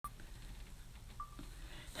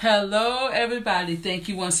Hello, everybody. Thank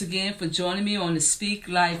you once again for joining me on the Speak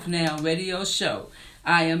Life Now radio show.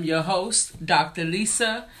 I am your host, Dr.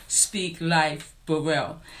 Lisa Speak Life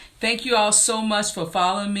Burrell. Thank you all so much for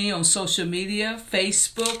following me on social media,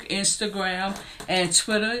 Facebook, Instagram, and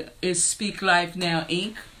Twitter. It's Speak Life Now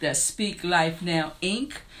Inc. That's Speak Life Now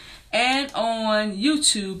Inc. And on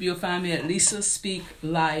YouTube, you'll find me at Lisa Speak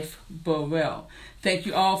Life Burrell. Thank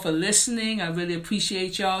you all for listening. I really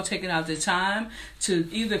appreciate y'all taking out the time to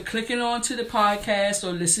either clicking on to the podcast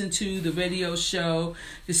or listen to the radio show,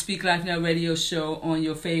 the Speak Life Now radio show on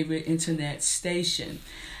your favorite internet station.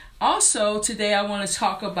 Also, today I want to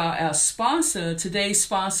talk about our sponsor. Today's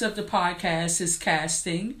sponsor of the podcast is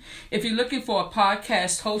Casting. If you're looking for a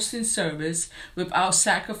podcast hosting service without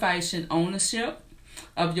sacrificing ownership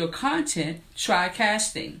of your content, try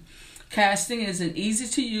Casting. Casting is an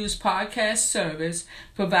easy-to-use podcast service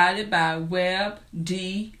provided by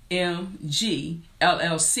WebDMG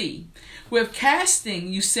LLC. With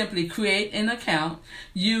Casting, you simply create an account,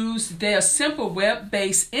 use their simple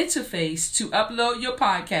web-based interface to upload your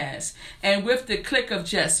podcast, and with the click of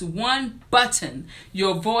just one button,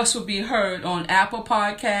 your voice will be heard on Apple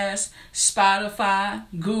Podcasts, Spotify,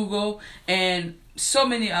 Google, and so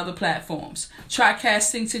many other platforms. Try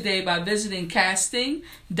Casting today by visiting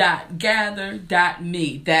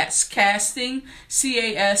casting.gather.me. That's casting,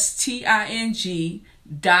 CASTING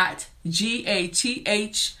 .GATHR.ME.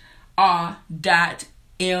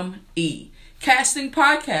 Casting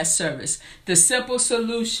Podcast Service, the simple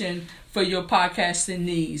solution for your podcasting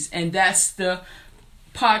needs. And that's the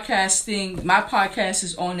podcasting. My podcast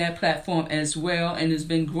is on that platform as well, and it's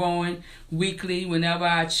been growing weekly. Whenever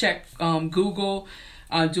I check Google,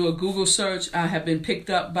 do a Google search, I have been picked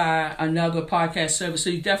up by another podcast service. So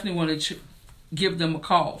you definitely want to give them a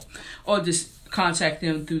call or just contact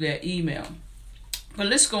them through their email. But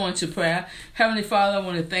let's go into prayer. Heavenly Father, I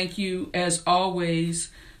want to thank you as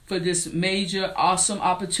always for this major, awesome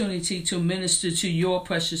opportunity to minister to your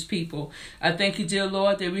precious people. I thank you, dear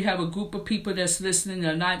Lord, that we have a group of people that's listening.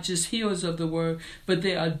 They're not just hearers of the word, but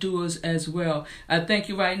they are doers as well. I thank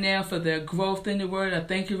you right now for their growth in the word. I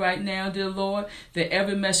thank you right now, dear Lord, that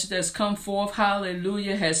every message that's come forth,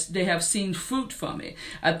 hallelujah, they have seen fruit from it.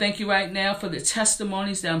 I thank you right now for the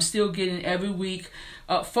testimonies that I'm still getting every week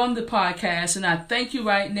from the podcast. And I thank you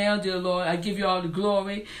right now, dear Lord. I give you all the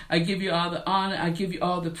glory. I give you all the honor. I give you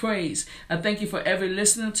all the praise. I thank you for every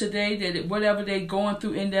listener today, that whatever they're going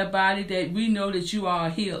through in their body, that we know that you are a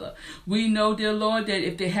healer. We know, dear Lord, that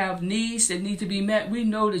if they have needs that need to be met, we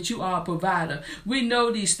know that you are a provider. We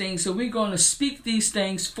know these things, so we're going to speak these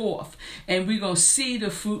things forth, and we're going to see the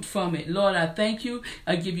fruit from it. Lord, I thank you.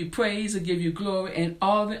 I give you praise. I give you glory and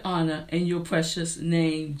all the honor in your precious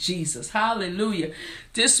name, Jesus. Hallelujah.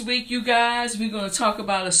 This week, you guys, we're going to talk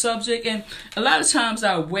about a subject, and a lot of times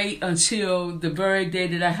I wait until the very day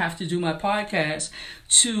that I have to do my podcast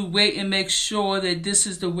to wait and make sure that this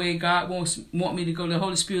is the way God want me to go. The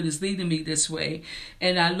Holy Spirit is leading me this way.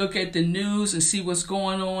 And I look at the news and see what's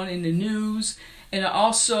going on in the news. And I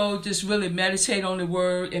also just really meditate on the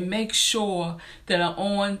word and make sure that I'm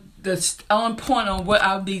on point on what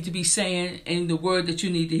I need to be saying in the word that you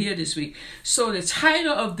need to hear this week. So the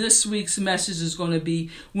title of this week's message is going to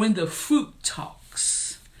be When the Fruit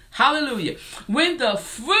Talks. Hallelujah. When the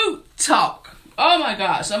fruit talk. Oh my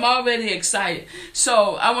gosh, I'm already excited.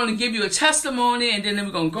 So I want to give you a testimony, and then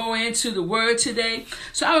we're going to go into the word today.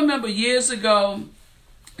 So I remember years and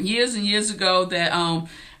years ago that I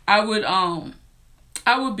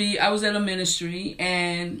was at a ministry,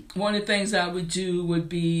 and one of the things I would do would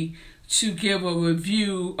be to give a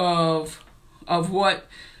review of what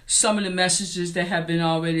some of the messages that have been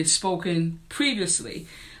already spoken previously.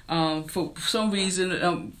 For some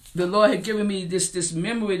reason, the Lord had given me this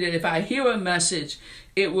memory that if I hear a message,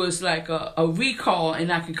 it was like a recall,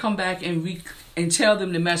 and I could come back and tell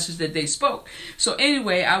them the message that they spoke. So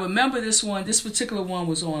anyway, I remember this particular one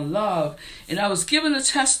was on love, and I was given a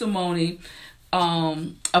testimony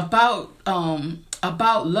about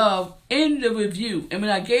love in the review. And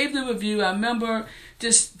when I gave the review, I remember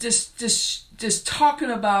just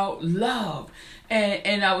talking about love,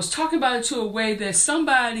 and I was talking about it to a way that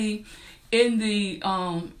somebody in the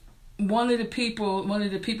one of the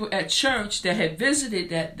people at church that had visited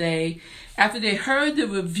that day, after they heard the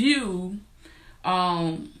review,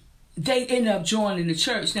 they ended up joining the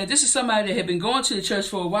church. Now, this is somebody that had been going to the church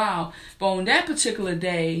for a while, but on that particular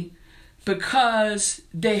day, because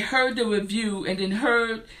they heard the review and then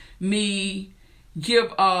heard me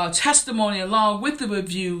give a testimony along with the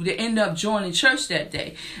review, they end up joining church that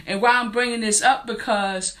day. And why I'm bringing this up,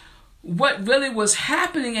 because what really was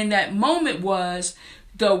happening in that moment was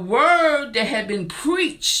the word that had been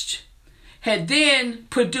preached had then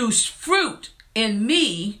produced fruit in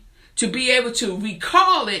me to be able to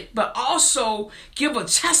recall it, but also give a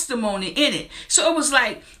testimony in it. So it was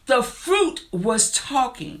like the fruit was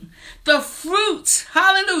talking. The fruit,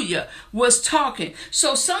 hallelujah, was talking.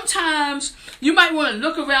 So sometimes you might want to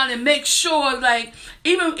look around and make sure, like,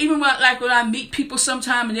 even when I meet people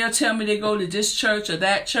sometime and they'll tell me they go to this church or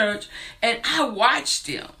that church, and I watch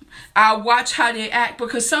them. I watch how they act,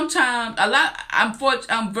 because sometimes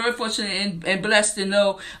I'm very fortunate and blessed to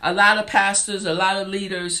know a lot of pastors, a lot of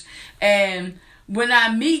leaders, and when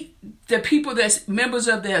I meet the people that's members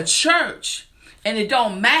of their church and it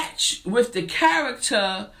don't match with the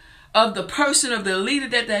character of the person, of the leader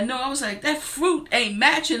that they know, I was like, that fruit ain't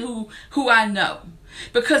matching who I know.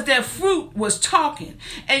 Because their fruit was talking.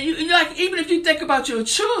 And you like, even if you think about your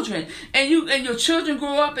children and your children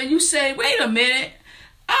grow up and you say, wait a minute,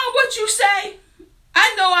 what you say?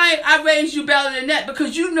 I know I raised you better than that,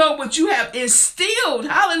 because you know what you have instilled,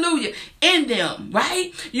 hallelujah, in them,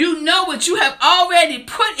 right? You know what you have already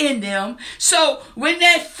put in them. So when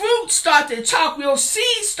that fruit start to talk, your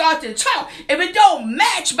seeds start to talk. If it don't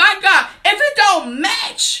match, my God, if it don't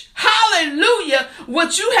match, hallelujah,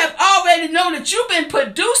 what you have already known that you've been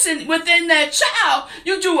producing within that child,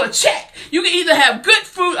 you do a check. You can either have good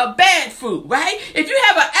fruit or bad fruit, right? If you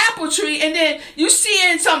have an apple tree and then you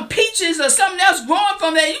see in some peaches or something else growing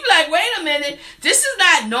from there, you be like, wait a minute, this is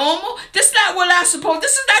not normal. This is not what I supposed.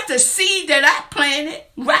 This is not the seed that I planted,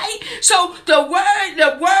 right? So the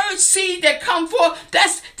word seed that come forth,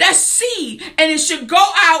 that's seed, and it should go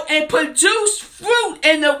out and produce fruit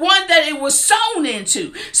in the one that it was sown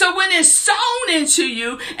into. So when it's sown into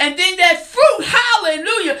you, and then that fruit,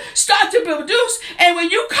 hallelujah, start to produce, and when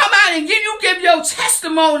you come out and give your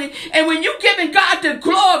testimony, and when you giving God the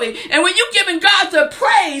glory, and when you giving God the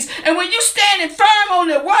praise, and when you standing firm on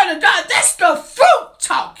the word of God, that's the fruit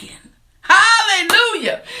talking.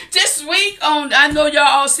 Hallelujah. This week I know y'all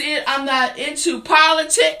all see it, I'm not into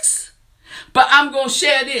politics, but I'm going to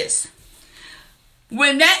share this.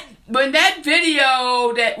 When that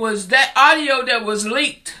video that audio that was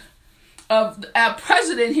leaked of our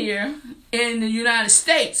president here in the United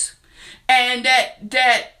States, and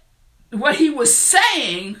that what he was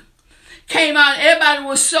saying came out, everybody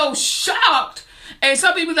was so shocked. And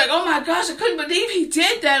some people like, oh my gosh, I couldn't believe he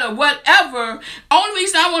did that or whatever. Only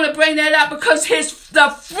reason I want to bring that up because the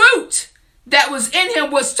fruit that was in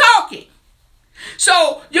him was talking.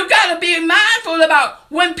 So you got to be mindful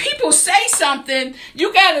about when people say something,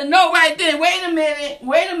 you got to know right then,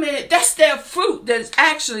 wait a minute, that's their fruit that's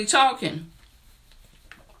actually talking.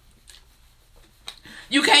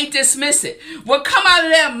 You can't dismiss it. What come out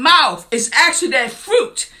of their mouth is actually that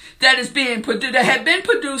fruit that is being produced, that had been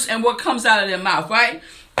produced, and what comes out of their mouth, right?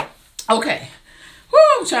 Okay.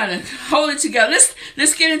 I'm trying to hold it together.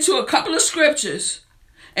 Let's get into a couple of scriptures,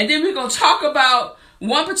 and then we're going to talk about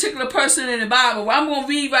one particular person in the Bible. Well, I'm going to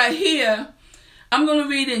read right here. I'm going to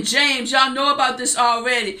read in James. Y'all know about this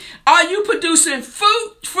already. Are you producing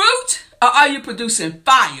fruit, or are you producing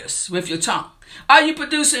fires with your tongue? Are you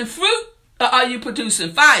producing fruit, or are you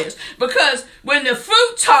producing fires? Because when the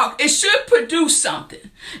fruit talk, it should produce something.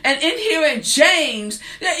 And in here in James,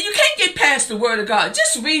 you can't get past the word of God.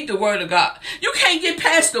 Just read the word of God. You can't get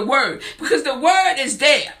past the word because the word is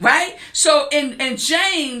there, right? So in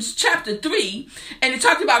James chapter 3, and it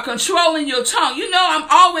talked about controlling your tongue. You know, I'm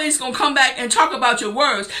always going to come back and talk about your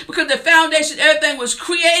words because the foundation, everything was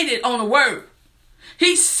created on the word.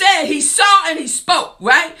 He said, he saw, and he spoke,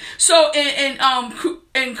 right? So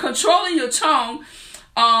in controlling your tongue,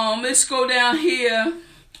 let's go down here.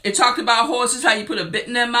 It talked about horses, how you put a bit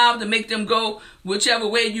in their mouth to make them go whichever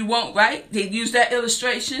way you want, right? They use that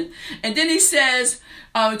illustration. And then he says,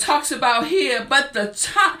 it talks about here, but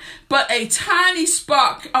a tiny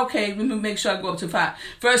spark. Okay, let me make sure I go up to 5.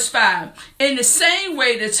 Verse 5. In the same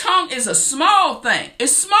way, the tongue is a small thing.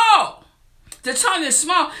 It's small. The tongue is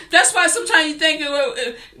small. That's why sometimes you think,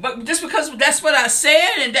 just because that's what I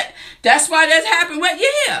said, and that's why that happened. Well,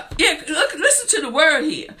 yeah. Look, listen to the word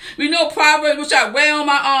here. We know Proverbs, which I wear on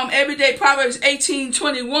my arm every day. Proverbs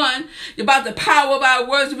 18:21 about the power of our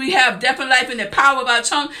words. We have death and life in the power of our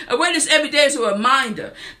tongue. I wear this every day as a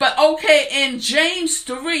reminder. But okay, in James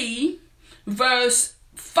 3, verse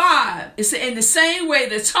 5, it's in the same way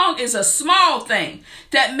the tongue is a small thing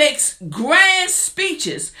that makes grand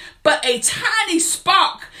speeches, but a tiny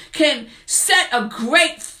spark can set a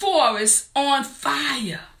great forest on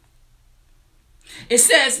fire. It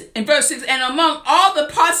says in verse 6, and among all the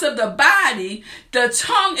parts of the body, the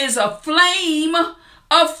tongue is a flame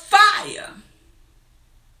of fire.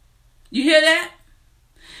 You hear that?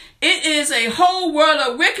 It is a whole world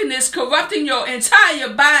of wickedness corrupting your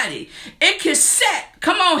entire body. It can set,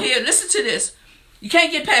 come on here, listen to this. You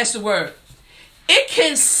can't get past the word. It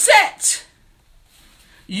can set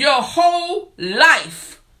your whole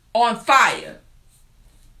life on fire.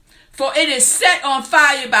 For it is set on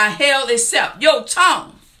fire by hell itself. Your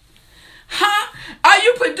tongue. Are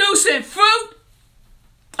you producing fruit?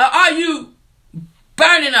 Or are you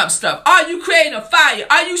burning up stuff? Are you creating a fire?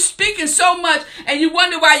 Are you speaking so much and you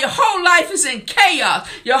wonder why your whole life is in chaos?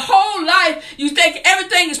 Your whole life, you think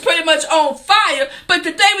everything is pretty much on fire. But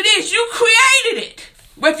the thing is, you created it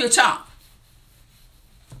with your tongue.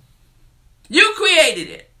 You created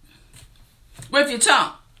it with your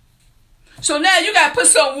tongue. So now you got to put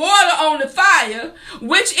some water on the fire,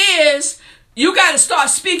 which is you got to start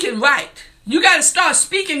speaking right. You got to start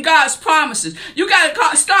speaking God's promises. You got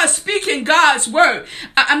to start speaking God's word.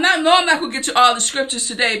 I'm not going to get to all the scriptures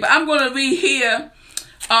today, but I'm going to read here.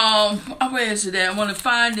 Where is it at? I want to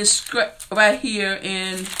find this script right here,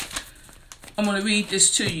 and I'm going to read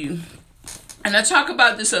this to you. And I talk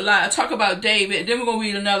about this a lot. I talk about David, and then we're going to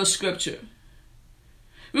read another scripture.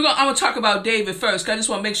 I'm going to talk about David first, because I just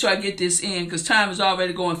want to make sure I get this in, because time is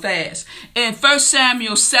already going fast. In 1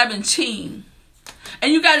 Samuel 17,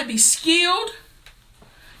 and you got to be skilled.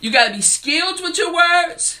 You got to be skilled with your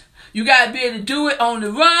words. You got to be able to do it on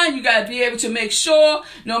the run. You got to be able to make sure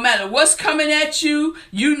no matter what's coming at you,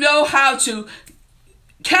 you know how to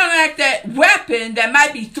counteract that weapon that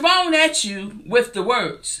might be thrown at you with the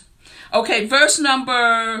words. Okay, verse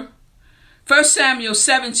number 1 Samuel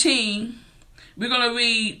 17. I'm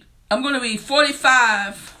going to read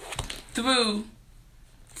 45 through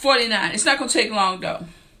 49. It's not going to take long though.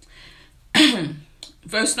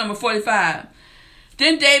 Verse number 45.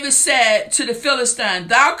 Then David said to the Philistine,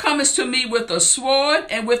 Thou comest to me with a sword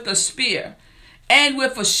and with a spear and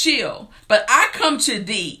with a shield, but I come to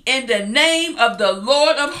thee in the name of the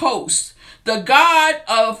Lord of hosts, the God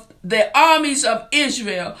of the armies of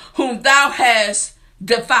Israel, whom thou hast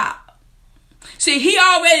defiled. See, he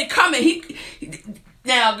already coming.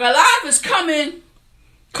 Now Goliath is coming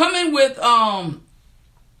with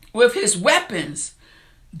his weapons.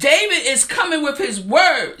 David is coming with his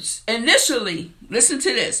words. Initially, listen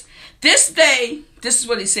to this. This day, this is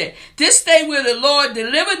what he said. This day will the Lord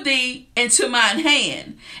deliver thee into mine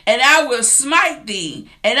hand, and I will smite thee,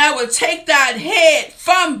 and I will take thine head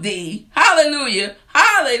from thee. Hallelujah.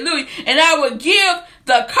 Hallelujah. And I will give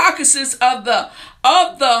the carcasses of the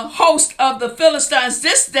host of the Philistines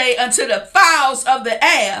this day unto the fowls of the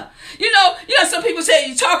air. You know, some people say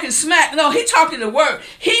you're talking smack. No, he talking the word.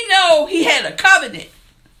 He know he had a covenant.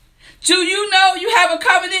 Do you know you have a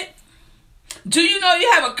covenant? Do you know you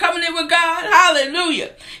have a covenant with God?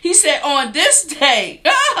 Hallelujah. He said on this day,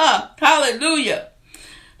 hallelujah,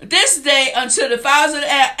 this day unto the fowls of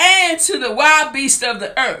the air and to the wild beasts of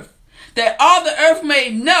the earth, that all the earth may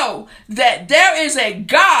know that there is a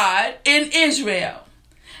God in Israel.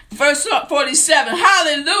 Verse 47,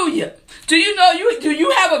 hallelujah. Do you know do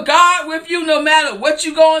you have a God with you no matter what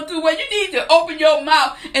you're going through? Well, you need to open your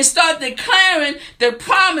mouth and start declaring the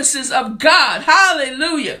promises of God.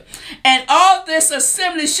 Hallelujah. And all this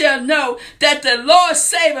assembly shall know that the Lord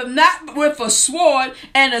saveth not with a sword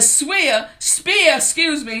and a spear,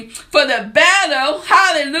 for the battle,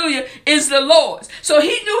 hallelujah, is the Lord's. So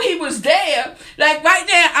he knew he was there. Like right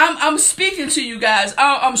now, I'm speaking to you guys.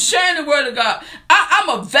 I'm sharing the word of God. I'm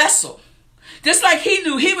a vessel. Just like he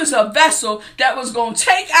knew he was a vessel that was going to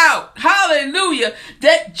take out, hallelujah,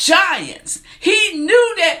 that giants. He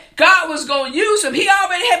knew that God was going to use him. He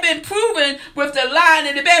already had been proven with the lion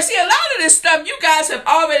and the bear. See, a lot of this stuff you guys have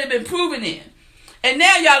already been proven in. And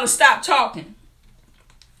now y'all done stop talking.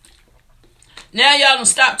 Now y'all done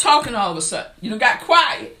stop talking all of a sudden. You done got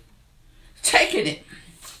quiet. Taking it.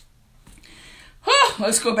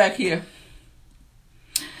 Let's go back here.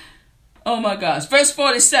 Oh my gosh. Verse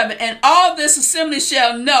 47. And all this assembly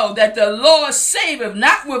shall know that the Lord saveth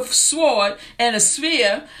not with sword and a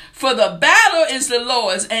spear, for the battle is the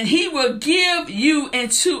Lord's, and he will give you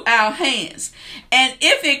into our hands. And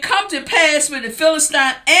if it come to pass with the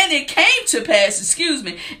Philistine, and it came to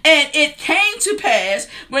pass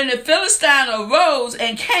when the Philistine arose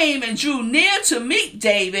and came and drew near to meet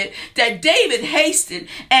David, that David hasted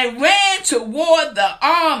and ran toward the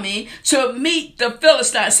army to meet the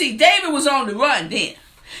Philistine. See, David was on the run then.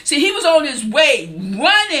 See, he was on his way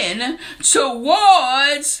running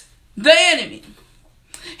towards the enemy.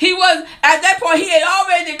 He was, at that point, he had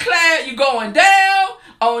already declared, you're going down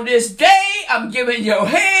on this day. I'm giving your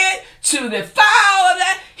head to the fowl of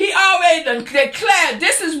that. He already declared,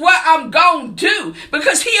 this is what I'm going to do,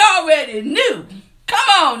 because he already knew. Come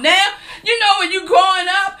on now. You know when you're growing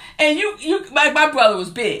up And like my brother was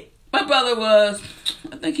big. My brother was,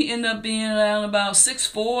 I think he ended up being around about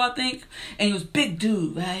 6'4", I think. And he was a big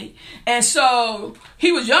dude, right? And so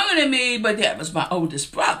he was younger than me, but that was my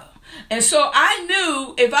oldest brother. And so I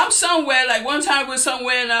knew if I'm somewhere, like one time we were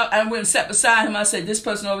somewhere and I went and sat beside him. I said, this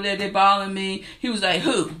person over there, they bothering me. He was like,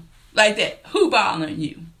 who? Like that. Who bothering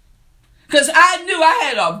you? Because I knew I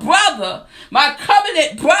had a brother, my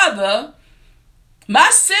covenant brother, my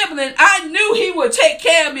sibling. I knew he would take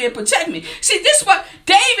care of me and protect me. See, this is what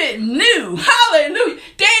David knew. Hallelujah.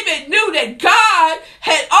 David knew that God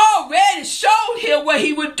had already shown him what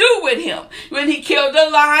he would do with him when he killed the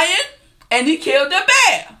lion and he killed the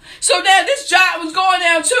bear. So now this giant was going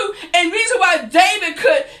down too. And the reason why David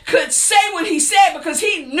could say what he said, because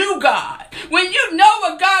he knew God. When you know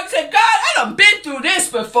what God said, God, I done been through this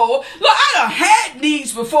before. Look, I done had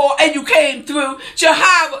needs before and you came through.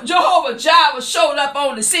 Jehovah Jireh showed up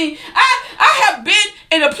on the scene. I have been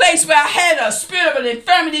in a place where I had a spirit of an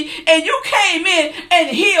infirmity and you came in and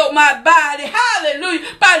healed my body. Hallelujah.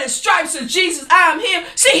 By the stripes of Jesus, I'm healed.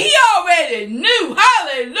 See, he already knew.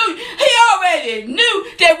 Hallelujah. He already knew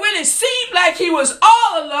that when it seemed like he was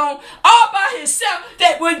all alone, all by himself,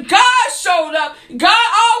 that when God showed up, God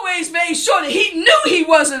always made sure that he knew he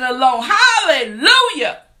wasn't alone.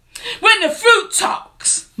 Hallelujah. When the fruit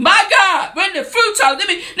talks, my God, when the fruit talks, let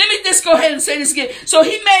me just go ahead and say this again. So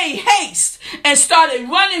he made haste and started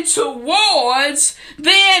running towards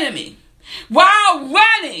the enemy. While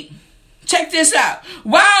running, check this out.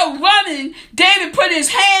 While running, David put his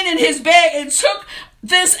hand in his bag and took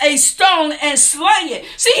a stone and slang it.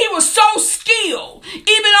 See, he was so skilled,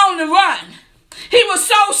 even on the run. He was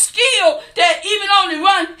so skilled that even on the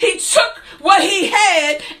run, he took what he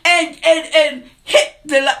had and hit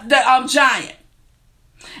the giant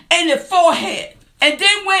in the forehead. And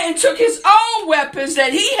then went and took his own weapons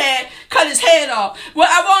that he had, cut his head off. Well,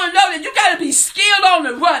 I want to know that you got to be skilled on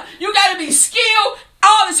the run. You got to be skilled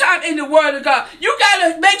all the time in the word of God. You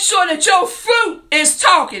got to make sure that your fruit is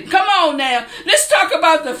talking. Come on now. Let's talk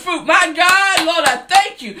about the fruit. My God, Lord, I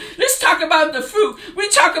thank you. Let's talk about the fruit. We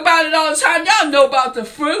talk about it all the time. Y'all know about the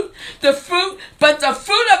fruit. The fruit. But the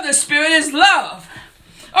fruit of the Spirit is love.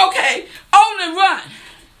 Okay. On the run.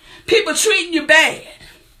 People treating you bad.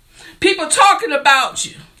 People talking about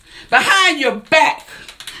you behind your back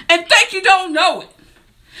and think you don't know it.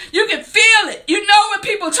 You can feel it. You know what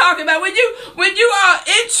people talking about. When you are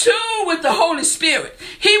in tune with the Holy Spirit,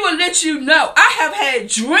 he will let you know. I have had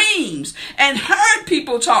dreams and heard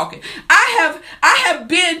people talking. I have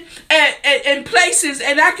been in places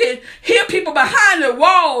and I can hear people behind the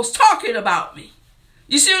walls talking about me.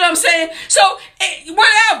 You see what I'm saying? So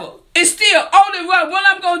whatever. It's still on the run. What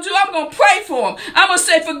I'm going to do, I'm going to pray for them. I'm going to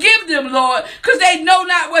say, forgive them, Lord, because they know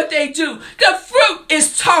not what they do. The fruit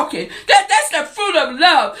is talking. That's the fruit of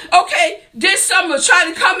love. Okay, this some will try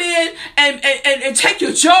to come in and take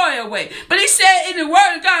your joy away. But he said in the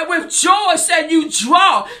word of God, with joy said you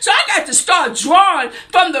draw. So I got to start drawing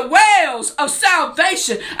from the wells of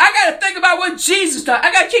salvation. I got to think about what Jesus done. I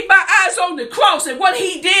got to keep my eyes on the cross and what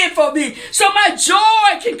he did for me so my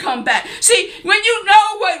joy can come back. See, when you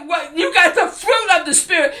know what you got the fruit of the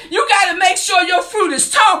Spirit, you got to make sure your fruit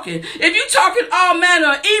is talking. If you're talking all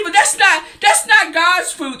manner of evil, that's not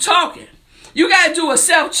God's fruit talking. You got to do a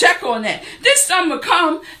self-check on that. This some will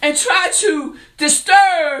come and try to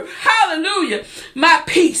disturb, hallelujah, my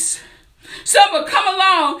peace. Some will come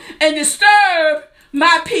along and disturb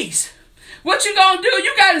my peace. What you gonna do?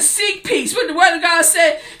 You gotta seek peace. What the word of God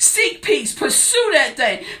said, seek peace. Pursue that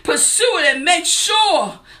thing. Pursue it and make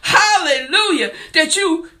sure, hallelujah, that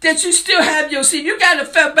you still have your seed. You gotta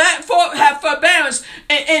have forbearance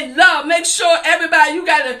and love. Make sure everybody, you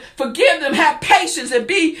gotta forgive them, have patience and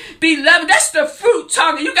be loving. That's the fruit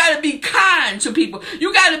talking. You gotta be kind to people.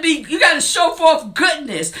 You gotta show forth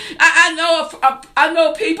goodness. I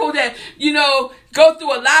know people that, go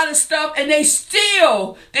through a lot of stuff and they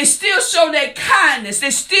still show their kindness.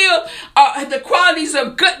 They still the qualities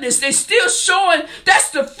of goodness. They still showing, that's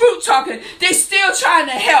the fruit talking. They still trying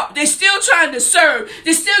to help. They still trying to serve.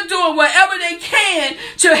 They still doing whatever they can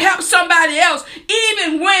to help somebody else,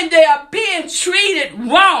 even when they are being treated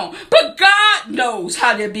wrong. But God knows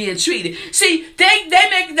how they're being treated. See, they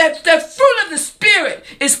make that the fruit of the Spirit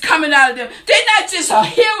is coming out of them. They're not just a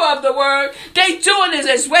hearer of the word. They doing this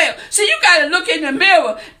as well. See, you got to look in the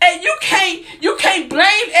mirror and you can't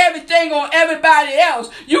blame everything on everybody else.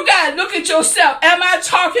 You got to look at yourself. Am I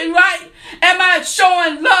talking right? Am I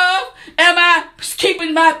showing love? Am I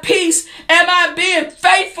keeping my peace? Am I being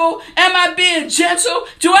faithful? Am I being gentle?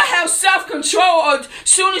 Do I have self-control? Or as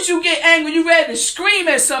soon as you get angry, you ready to scream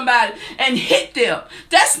at somebody and hit them?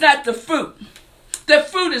 That's not the fruit. The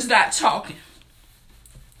fruit is not talking.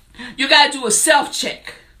 You got to do a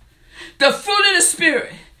self-check. The fruit of the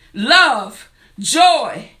Spirit: love,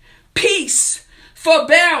 joy, peace,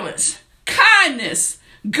 forbearance, kindness,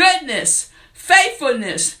 goodness,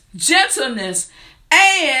 faithfulness, gentleness,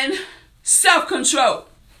 and self-control.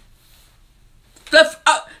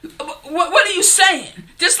 What are you saying?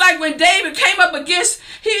 Just like when David came up against,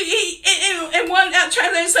 he in one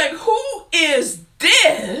translation said, "Who is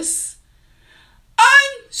this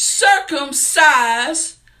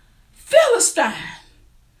uncircumcised Philistine?"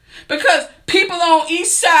 Because people on each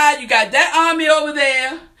side, you got that army over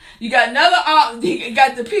there, you got another army, you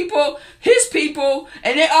got the people, his people,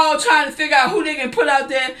 and they're all trying to figure out who they can put out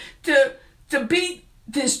there to beat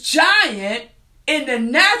this giant in the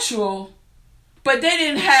natural. But they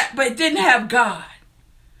didn't have God.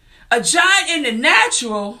 A giant in the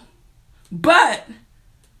natural, but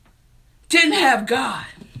didn't have God.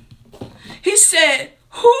 He said,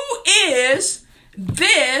 "Who is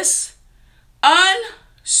this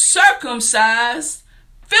uncircumcised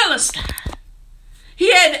Philistine?"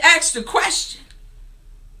 He had to ask the question.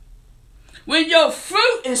 When your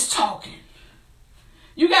fruit is talking,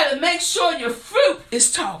 you got to make sure your fruit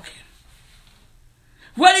is talking.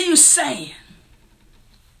 What are you saying?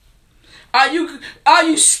 Are you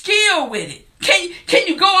skilled with it? Can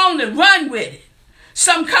you go on the run with it?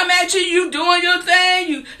 Some come at you doing your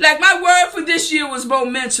thing. Like my word for this year was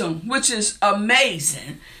momentum, which is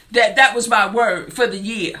amazing. That was my word for the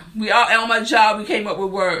year. We all on my job, we came up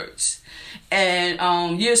with words.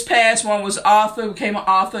 And years past, one was author, became an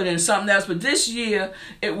author, and something else. But this year,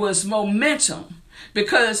 it was momentum.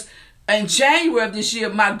 Because in January of this year,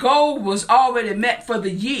 my goal was already met for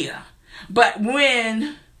the year. But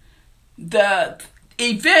when the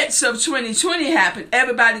events of 2020 happened,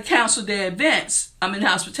 everybody canceled their events. I'm in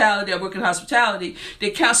hospitality, I work in hospitality.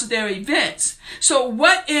 They canceled their events. So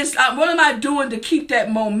what am I doing to keep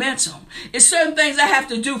that momentum? It's certain things I have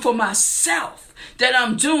to do for myself that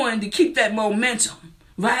I'm doing to keep that momentum,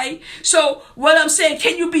 right? So what I'm saying,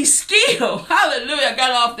 can you be skilled? Hallelujah, I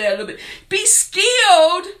got off there a little bit. Be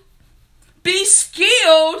skilled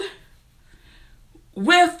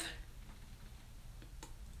with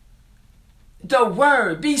the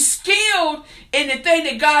word. Be skilled in the thing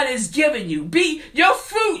that God has given you. Your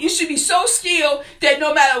fruit, you should be so skilled that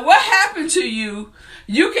no matter what happened to you,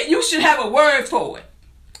 you should have a word for it.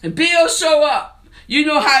 And bills show up, you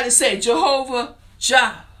know how to say Jehovah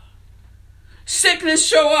Jireh. Sickness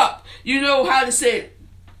show up, you know how to say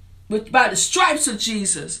it. By the stripes of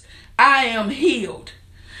Jesus, I am healed.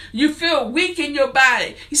 You feel weak in your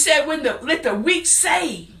body. He said, let the weak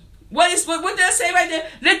say. What did I say right there?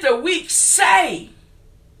 Let the weak say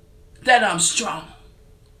that I'm strong.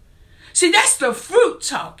 See, that's the fruit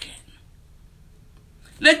talking.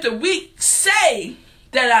 Let the weak say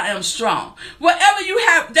that I am strong. Whatever you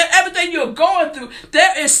have, everything you're going through,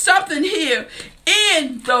 there is something here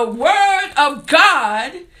in the Word of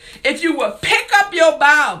God. If you will pick up your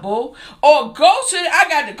Bible or go to, I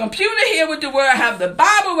got the computer here with the Word, I have the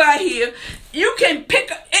Bible right here. You can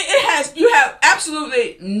pick up, you have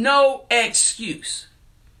absolutely no excuse.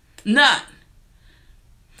 None.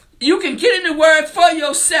 You can get in the Word for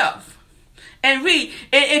yourself and read.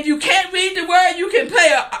 And if you can't read the Word, you can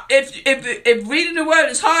play if reading the Word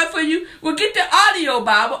is hard for you, well, get the audio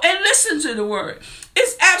Bible and listen to the Word.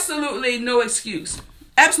 It's absolutely no excuse.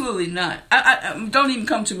 Absolutely none. I don't even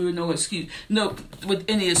come to me with no excuse. No, with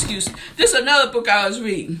any excuse. This is another book I was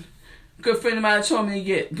reading. A good friend of mine told me to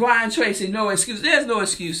get Brian Tracy, No Excuses. There's no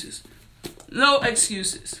excuses. No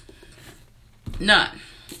excuses. None.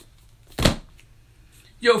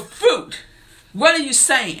 Your fruit. What are you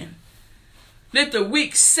saying? Let the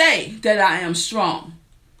weak say that I am strong.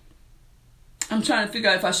 I'm trying to figure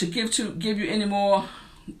out if I should give you any more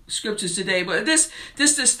scriptures today, but just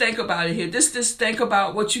think about it here. Just think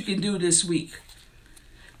about what you can do this week.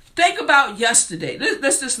 Think about yesterday.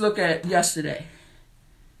 Let's just look at yesterday.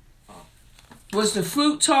 Was the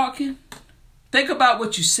fruit talking? Think about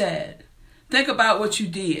what you said. Think about what you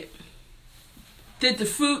did. Did the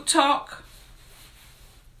fruit talk?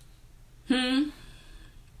 Did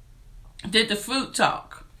the fruit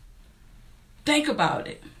talk? Think about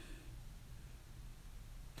it.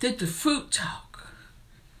 Did the fruit talk?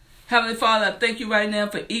 Heavenly Father, I thank you right now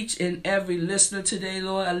for each and every listener today,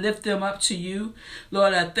 Lord. I lift them up to you.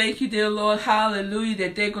 Lord, I thank you, dear Lord, hallelujah,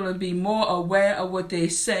 that they're going to be more aware of what they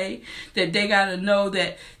say, that they got to know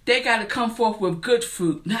that they got to come forth with good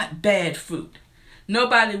fruit, not bad fruit.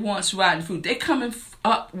 Nobody wants rotten fruit. They're coming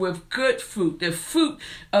up with good fruit, the fruit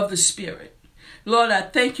of the Spirit. Lord, I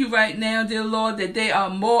thank you right now, dear Lord, that they are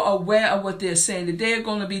more aware of what they're saying, that they're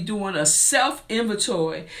going to be doing a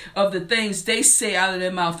self-inventory of the things they say out of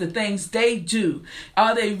their mouth, the things they do.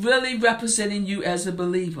 Are they really representing you as a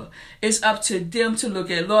believer? It's up to them to look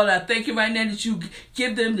at. Lord, I thank you right now that you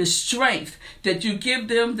give them the strength, that you give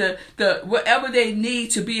them the whatever they need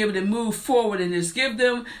to be able to move forward in this. Give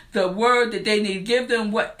them the word that they need. Give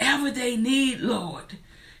them whatever they need, Lord.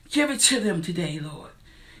 Give it to them today, Lord.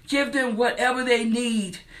 Give them whatever they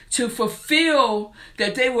need to fulfill,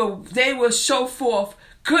 that they will show forth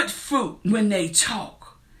good fruit when they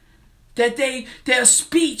talk. That their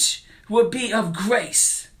speech will be of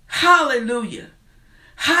grace. Hallelujah.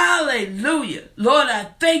 Hallelujah. Lord, I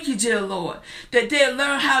thank you, dear Lord, that they'll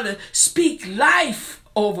learn how to speak life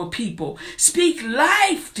over people. Speak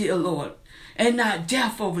life, dear Lord, and not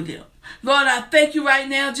death over them. Lord, I thank you right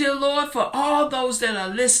now, dear Lord, for all those that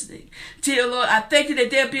are listening. Dear Lord, I thank you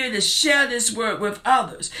that they'll be able to share this word with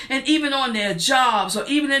others. And even on their jobs or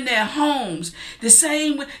even in their homes, the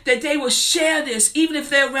same that they will share this, even if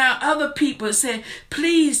they're around other people, and say,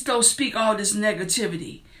 please don't speak all this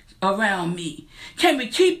negativity around me. Can we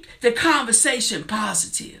keep the conversation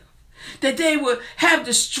positive? That they would have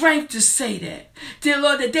the strength to say that. Dear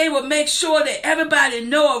Lord, that they would make sure that everybody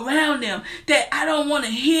know around them that I don't want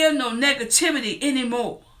to hear no negativity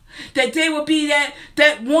anymore. That they will be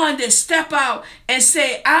that one that step out and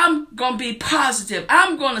say, I'm going to be positive.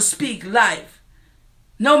 I'm going to speak life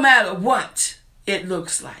no matter what it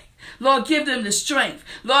looks like. Lord, give them the strength.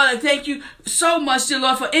 Lord, I thank you so much, dear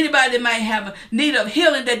Lord, for anybody that might have a need of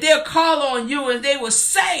healing, that they'll call on you and they will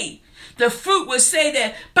say, the fruit will say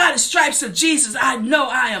that by the stripes of Jesus, I know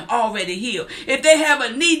I am already healed. If they have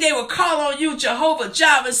a need, they will call on you, Jehovah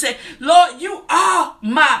Jireh, and say, Lord, you are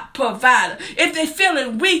my provider. If they're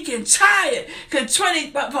feeling weak and tired,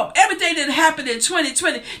 from everything that happened in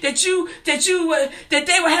 2020, that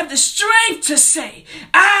they will have the strength to say,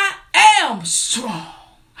 I am strong.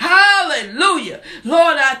 Hallelujah.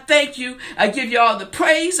 Lord, I thank you. I give you all the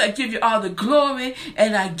praise. I give you all the glory.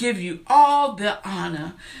 And I give you all the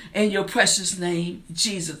honor in your precious name,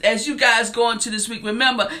 Jesus. As you guys go into this week,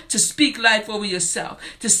 remember to speak life over yourself,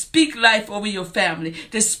 to speak life over your family,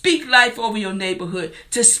 to speak life over your neighborhood,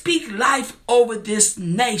 to speak life over this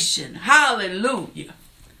nation. Hallelujah.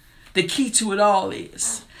 The key to it all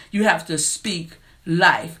is you have to speak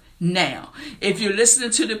life. Now, if you're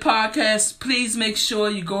listening to the podcast, please make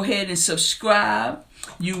sure you go ahead and subscribe,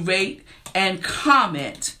 you rate, and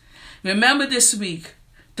comment. Remember this week,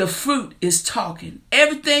 the fruit is talking.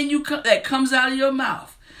 Everything that comes out of your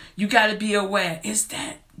mouth, you got to be aware. Is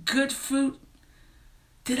that good fruit?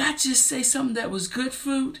 Did I just say something that was good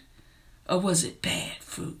fruit? Or was it bad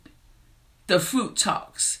fruit? The fruit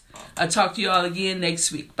talks. I'll talk to you all again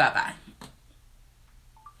next week. Bye-bye.